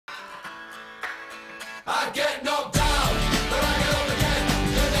I get knocked down, but I get up again.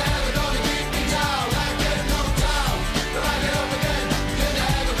 You're never gonna keep me down. I get knocked down, but I get up again. You're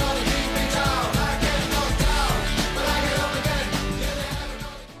never gonna keep me down. I get knocked down, but I get up again. You're never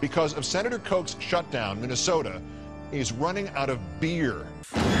gonna... Because of Senator Koch's shutdown, Minnesota is running out of beer.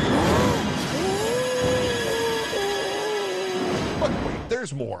 But wait,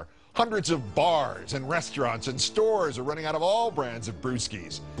 there's more. Hundreds of bars and restaurants and stores are running out of all brands of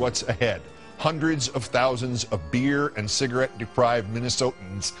brewskis. What's ahead? Hundreds of thousands of beer and cigarette-deprived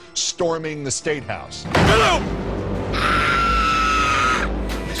Minnesotans storming the State House. Hello!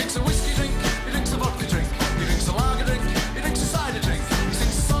 He drinks a whiskey drink, he drinks a vodka drink, he drinks a lager drink, he drinks a cider drink. He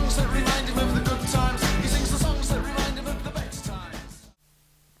sings the songs that remind him of the good times. He sings the songs that remind him of the best times.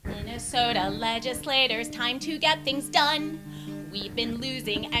 Minnesota legislators, time to get things done. We've been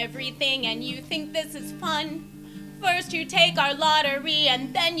losing everything and you think this is fun. First you take our lottery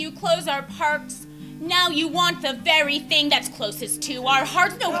and then you close our parks. Now you want the very thing that's closest to our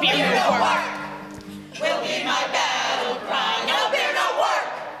hearts. No beer, no work. Will be my battle cry. No beer, no work.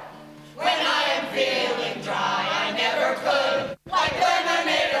 When I am feeling dry, I never could. Like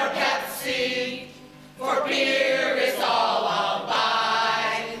lemonade or Pepsi, for beer is all I'll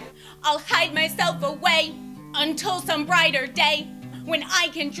buy. I'll hide myself away until some brighter day when I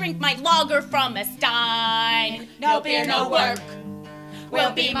can drink my lager from a stein. No beer, no work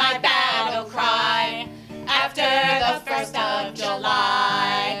will be my battle cry after the 1st of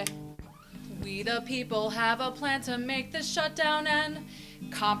July. We the people have a plan to make this shutdown end.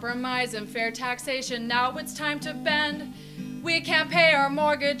 Compromise and fair taxation, now it's time to bend. We can't pay our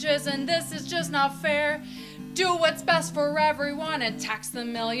mortgages and this is just not fair. Do what's best for everyone and tax the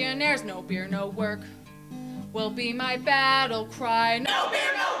millionaires. No beer, no work will be my battle cry. No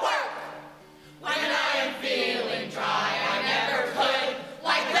beer, no work. When I am feeling dry, I never could.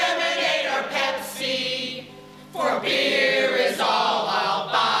 Like lemonade or Pepsi, for beer is all I'll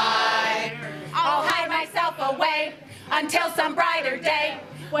buy. I'll hide myself away until some brighter day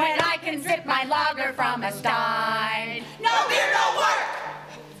when I can sip my lager from a stein. No beer, no work.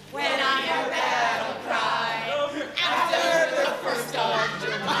 When I am battle cry after the 1st of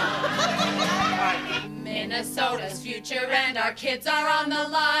July. Minnesota's future and our kids are on the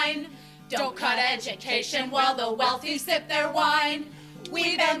line. Don't cut education while the wealthy sip their wine.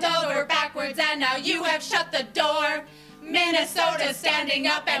 We bent over backwards and now you have shut the door. Minnesota's standing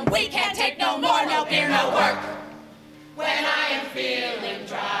up and we can't take no more. No beer, no work. When I am feeling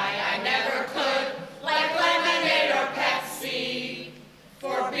dry, I never could. Like lemonade or Pepsi,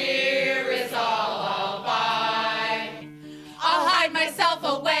 for beer is all I'll buy. I'll hide myself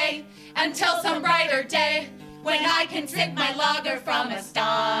away until some brighter day when I can sip my lager from a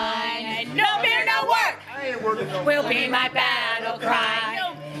stein. No beer, no work will be my battle cry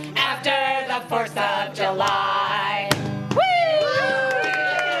after the 4th of July. Woo!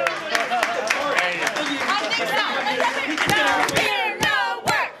 I think so. No beer, no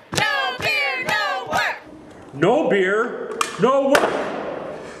work. No beer, no work. No beer, no work.